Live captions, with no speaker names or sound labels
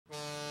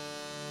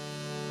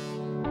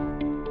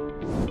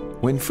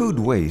When food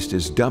waste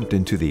is dumped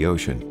into the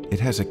ocean, it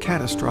has a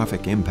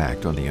catastrophic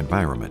impact on the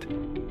environment.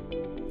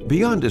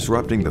 Beyond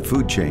disrupting the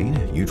food chain,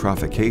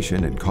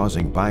 eutrophication, and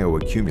causing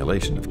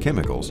bioaccumulation of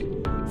chemicals,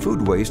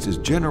 food waste is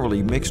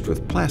generally mixed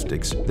with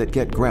plastics that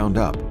get ground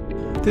up.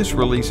 This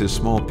releases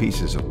small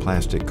pieces of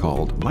plastic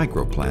called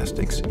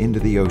microplastics into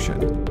the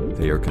ocean.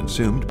 They are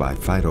consumed by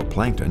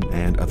phytoplankton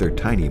and other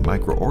tiny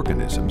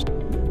microorganisms,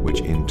 which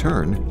in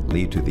turn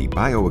lead to the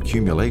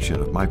bioaccumulation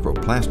of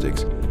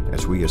microplastics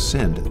as we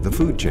ascend the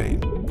food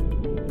chain.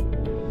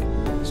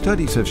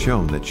 Studies have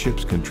shown that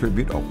ships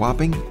contribute a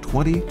whopping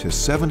 20 to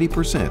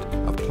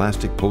 70% of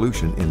plastic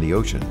pollution in the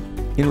ocean.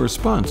 In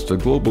response to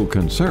global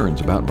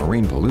concerns about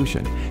marine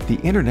pollution, the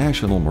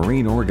International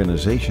Marine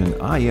Organization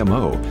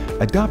IMO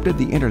adopted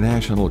the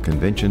International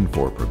Convention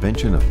for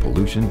Prevention of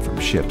Pollution from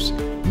Ships,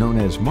 known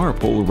as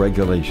MARPOL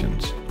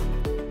regulations.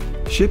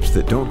 Ships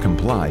that don't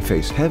comply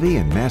face heavy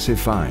and massive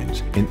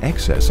fines in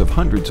excess of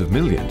hundreds of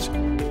millions.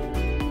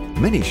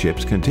 Many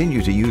ships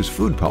continue to use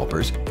food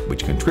pulpers,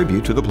 which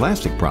contribute to the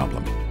plastic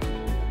problem.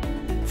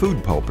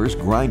 Food pulpers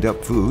grind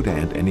up food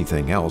and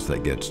anything else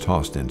that gets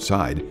tossed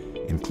inside,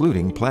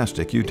 including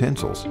plastic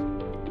utensils.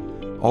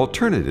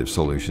 Alternative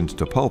solutions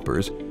to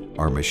pulpers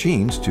are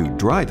machines to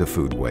dry the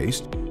food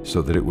waste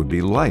so that it would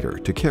be lighter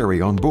to carry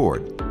on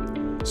board.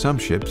 Some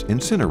ships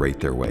incinerate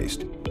their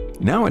waste.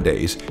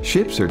 Nowadays,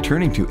 ships are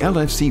turning to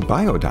LFC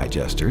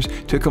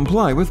biodigesters to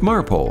comply with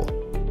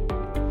MARPOL.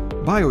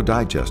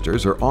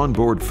 Biodigesters are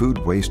onboard food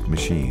waste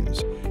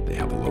machines. They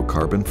have a low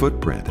carbon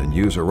footprint and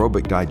use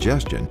aerobic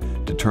digestion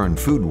to turn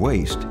food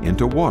waste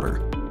into water.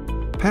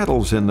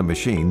 Paddles in the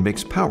machine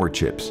mix power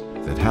chips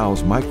that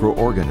house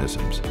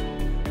microorganisms.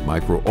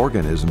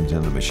 Microorganisms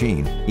in the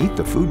machine eat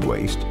the food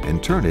waste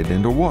and turn it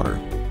into water.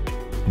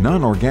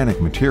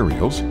 Non-organic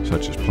materials,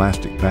 such as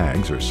plastic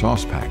bags or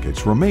sauce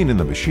packets, remain in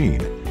the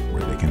machine,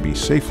 where they can be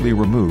safely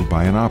removed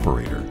by an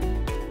operator.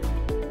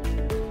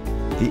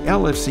 The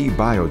LFC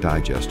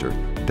biodigester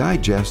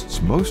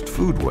digests most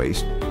food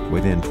waste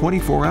within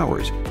 24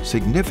 hours,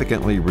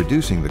 significantly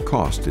reducing the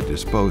cost to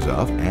dispose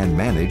of and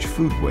manage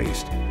food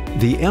waste.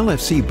 The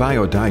LFC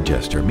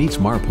biodigester meets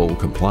MARPOL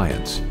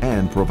compliance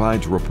and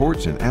provides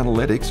reports and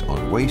analytics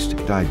on waste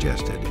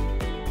digested.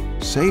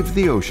 Save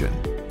the ocean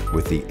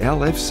with the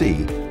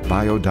LFC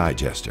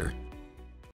biodigester.